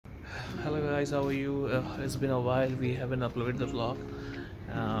guys, how are you? It's been a while. We haven't uploaded the vlog.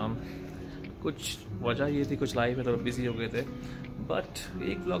 कुछ वजह ये थी, कुछ लाइफ में थोड़ा बिजी हो गए थे, बट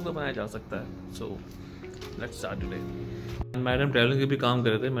एक व्लॉग तो बनाया जा सकता है. So let's start today. Madam travelling के भी काम कर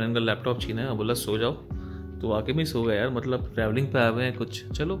रहे थे. मैंने उनका लैपटॉप छीना है, बोला सो जाओ, तो वाकई में सो गया यार. मतलब ट्रैवलिंग पे आए हुए हैं, कुछ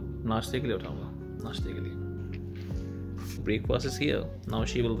चलो नाश्ते के लिए उठाऊंगा. नाश्ते के लिए breakfast is here. Now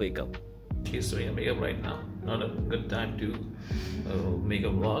she will wake up. She is doing a makeup right now. Not a good time to make a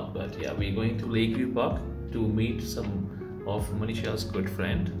vlog, but yeah, we're going to Lakeview Park to meet some of Manisha's good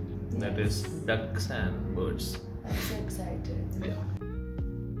friend. That is ducks and birds. I'm so excited. Yeah.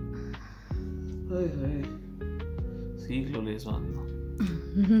 Hey. Seek Lola's one.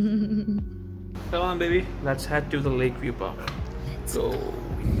 Come on, baby. Let's head to the Lakeview Park. Let's go.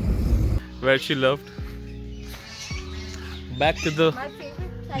 Where she loved. Back to the My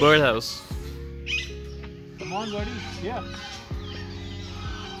favorite type. birdhouse. Come on, buddy. Yeah.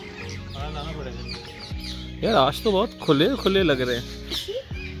 लाना पड़ेगा यार. आज तो बहुत खुले लग रहे हैं. See,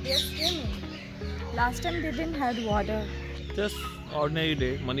 they're swimming. Last time they didn't have water. Just ordinary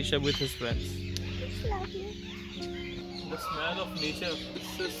day. Manisha with his friends. It's lovely. The smell of nature.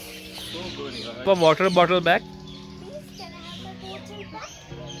 This is so good. Have a water bottle back. Please, can I have my bottle back?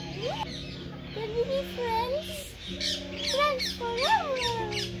 Can we be friends? Friends forever.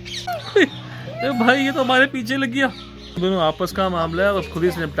 अरे भाई, ये तो हमारे पीछे लग गया. दोनों आपस का मामला है, अब खुद ही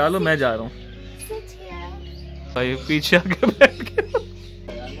से निपटा लो. मैं जा रहा हूँ. Sit here. भाई पीछे आके बैठ गया.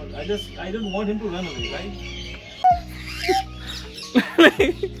 I don't want him to run away, right?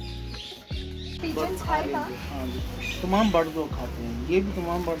 Pigeons खाए था. तमाम बर्ड लोग खाते हैं. ये भी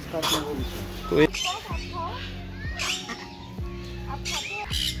तमाम बर्ड्स खाते हैं. वो भी तो आप खाते हैं?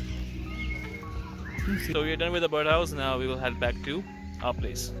 So we're done with the birdhouse. Now we will head back to our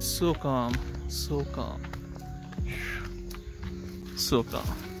place. So calm, so calm, so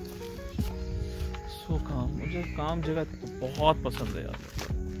calm, so calm. मुझे काम जगह बहुत पसंद है यार.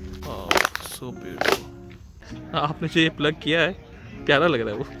 So beautiful. आपने जो ये प्लग किया है, प्यारा लग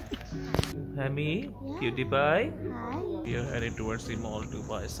रहा है वो. Hammy, cutie pie. Hi. We are heading towards the mall to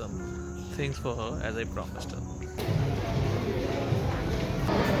buy some things for her, as I promised her.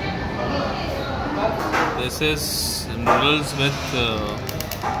 This is noodles with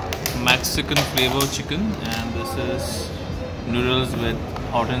Mexican flavor chicken, and this is noodles with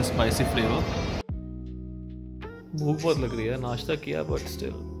hot and spicy flavor. भूख बहुत लग रही है. नाश्ता किया, but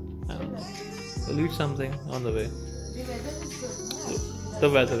still, I don't know. We'll eat something on the way. The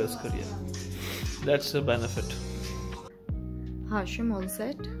weather is good, yeah. That's a benefit. Hashim, all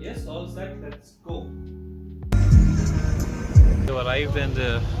set? Yes, all set. Let's go. We arrived in the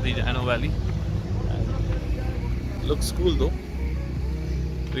Dino Valley. Looks cool though.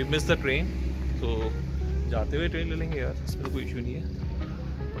 We missed the train, so जाते हुए train ले लेंगे यार. इसमें कोई issue नहीं है.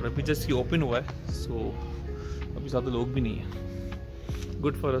 और अभी जस्ट ये ओपन हुआ है, so अभी ज़्यादा लोग भी नहीं है.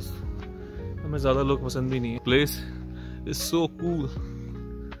 Good for us. हमें ज़्यादा लोग पसंद भी नहीं है. Place is so cool.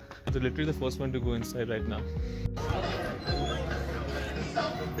 So literally the first one to go inside right now.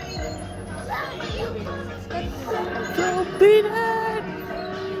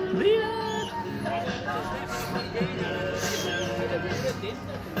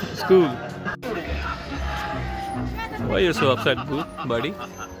 It's cool. Why are you so upset, buddy?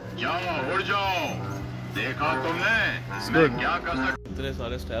 जाओ उड़ जाओ. देखा तुमने? It's मैं good. क्या कर सकता? इतने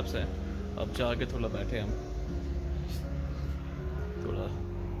सारे स्टेप्स हैं. अब जाके थोड़ा बैठे हम. थोड़ा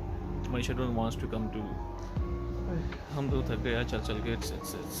Manisha don't wants to come to. हम तो थक गए यार चल के.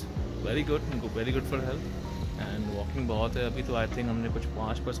 It's very good for health. And walking बहुत है. अभी तो I think हमने कुछ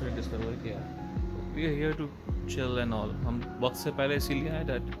 5% डिस्कवर किया है. We are here to chill and all. हम वक्त से पहले इसीलिए आए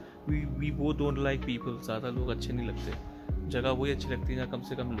that we both don't like people. ज़्यादा लोग अच्छे नहीं लगते. जगह वही अच्छी लगती है जहाँ कम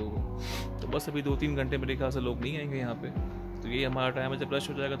से कम लोग हो. तो बस अभी 2-3 घंटे मेरे ख्याल से लोग नहीं आएंगे यहाँ पे. तो ये हमारा टाइम है. जब रश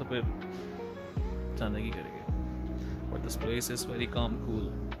हो जाएगा तो फिर जाने की करेंगे. But this place is very calm, cool.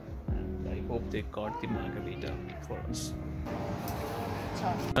 And I hope they got the margarita for us.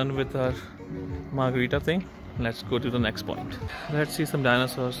 Done with our margarita thing. Let's go to the next point. Let's see some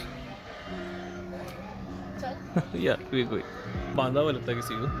dinosaurs. Yeah, we're going. बांधा हुआ लगता है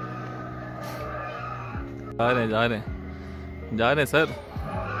किसी को. जा रहे हैं sir.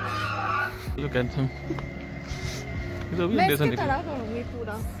 Look at him. मैं इसकी तरह करूँगी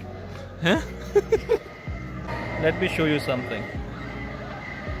पूरा. हैं? Let me show you something.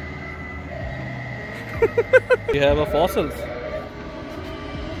 You have a fossils.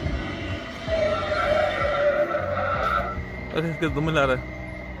 अरे इसके दुम मिला रहा है.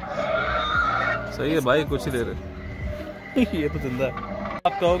 सही है भाई, कुछ ही दे रहे. ये तो जिंदा है.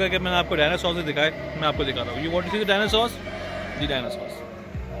 आप कहोगे कि मैंने आपको डायनासोर दिखाए, मैं आपको दिखा रहा हूँ. You want to see the dinosaurs? The dinosaurs.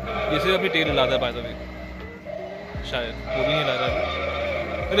 ये सिर्फ अभी टेल हिलाता है बाय द वे, शायद वो भी नहीं हिला रहा है।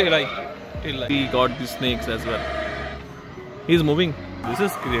 अरे हिलाई tell lie. He got the snakes as well. He is moving. This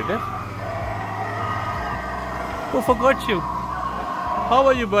is creative. Oh, forgot you. How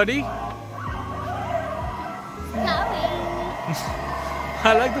are you, buddy?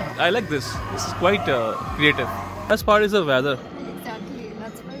 I like this. This is quite creative. Best part is the weather. Exactly.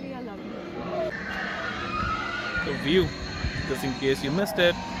 That's why we are loving it. The view, just in case you missed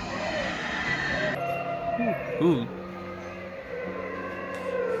it. Cool.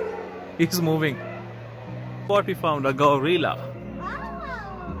 He's moving. What we found, a gorilla.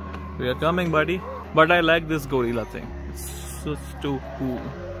 We are coming, buddy. But I like this gorilla thing. It's just too cool.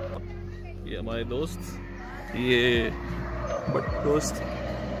 ये हमारे दोस्त, ये बड़े दोस्त,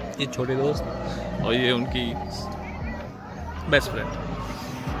 ये छोटे दोस्त और ये उनकी best friend.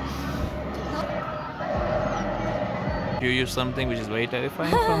 You use something which is very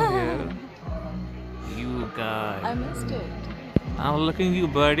terrifying from here. You guys. I missed it. I'm looking at you,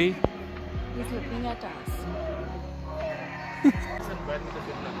 buddy. He's looking at us.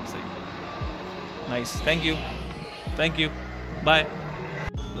 Nice. Thank you. Thank you. Bye.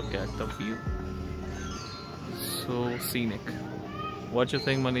 Look at the view. So scenic. What you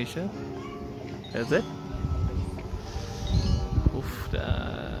think, Manisha? Is it? Oof.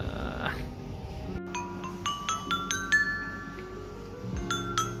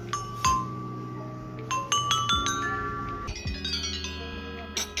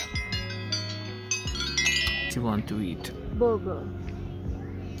 What you want to eat? Burger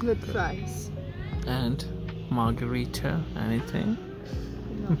with fries. And margarita, anything?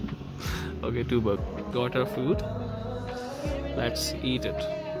 No. Okay, 2 burgers. Got our food. Let's eat it.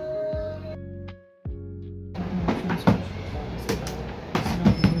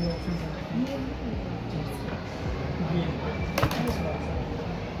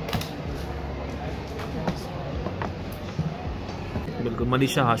 बिल्कुल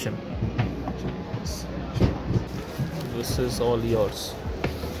Manisha Hashim. This is all yours.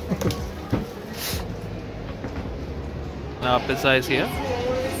 Pizza is here.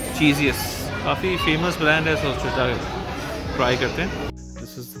 Cheesiest. काफ़ी famous brand है, so सोचा try करते हैं.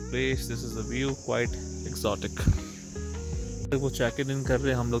 This is the place. This is the view. Quite exotic. वो check in कर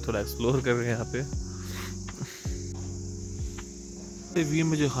रहे हैं, हम लोग थोड़ा explore कर रहे हैं यहाँ पे. ये view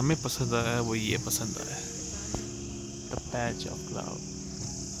में जो हमें पसंद आया है वो ये पसंद आया है. The patch of cloud.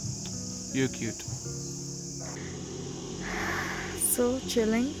 You're cute. So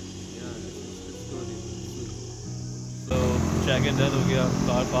chilling. तो चेक इन डन हो गया,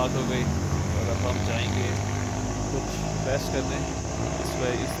 कार पार्क हो गई और अब हम जाएंगे कुछ रेस्ट करने.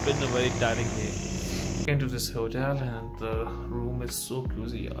 It's been a very tiring day. Came to this hotel and the room is so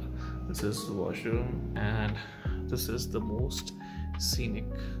cozy. This is the washroom and this is the most scenic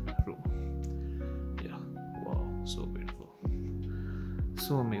room. Yeah, wow, so beautiful,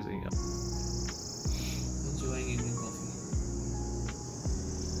 so amazing. Enjoying evening coffee.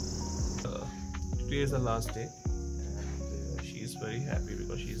 Today is the last day. She's very happy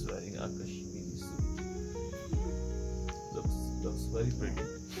because she's wearing a Kashmiri suit. Looks very pretty.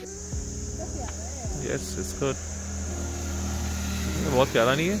 Yes, it's good. बहुत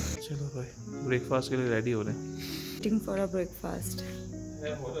प्यारा नहीं है? चलो भाई, breakfast के लिए ready हो रहे हैं. Waiting for a breakfast.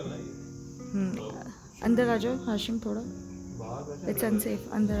 अंदर आ जाओ हाशिम थोड़ा. It's unsafe.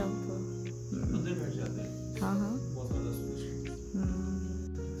 अंदर आओ थोड़ा. हाँ हाँ.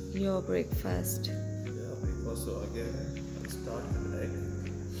 Your breakfast. ब्रेकफास्ट तो आ गया है. Start with egg.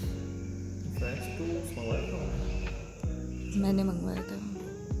 French toast मंगवाया था. मैंने मंगवाया था.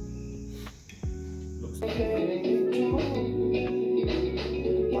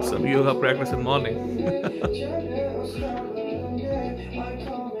 Some yoga practice in morning.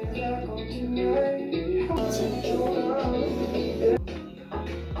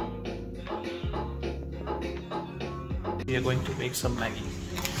 We are going to make some Maggi.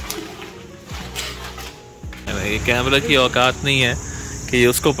 ये कैमरा की औकात नहीं है कि ये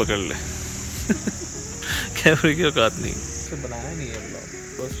उसको पकड़ ले. कैमरे की औकात नहीं. तो बनाया नहीं है ब्लॉग.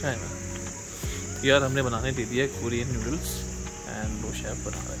 फर्स्ट टाइम है यार. हमने बनाने दे दिया कोरियन नूडल्स एंड वो शेफ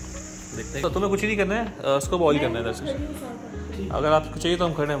बना रहे हैं. देखते हैं. तो तुम्हें कुछ ही नहीं करना है, उसको बॉईल करना है. दरअसल अगर आपको चाहिए तो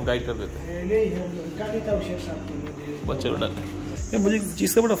हम खड़े हम गाइड कर देते हैं. बहुत चलो डन है. मुझे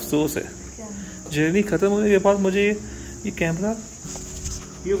चीज़ का बड़ा अफसोस है. जर्नी ख़त्म होने के बाद मुझे ये कैमरा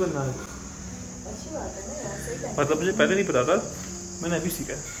क्यों करना है. मतलब मुझे पहले नहीं पता था, मैंने अभी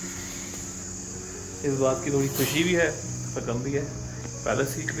सीखा. इस बात की थोड़ी खुशी भी है पर गम भी है. पहले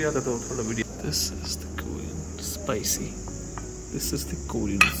सीख लिया था तो थोड़ा video. This is the Korean spicy. This is the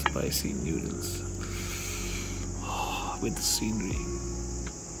Korean spicy noodles with the scenery.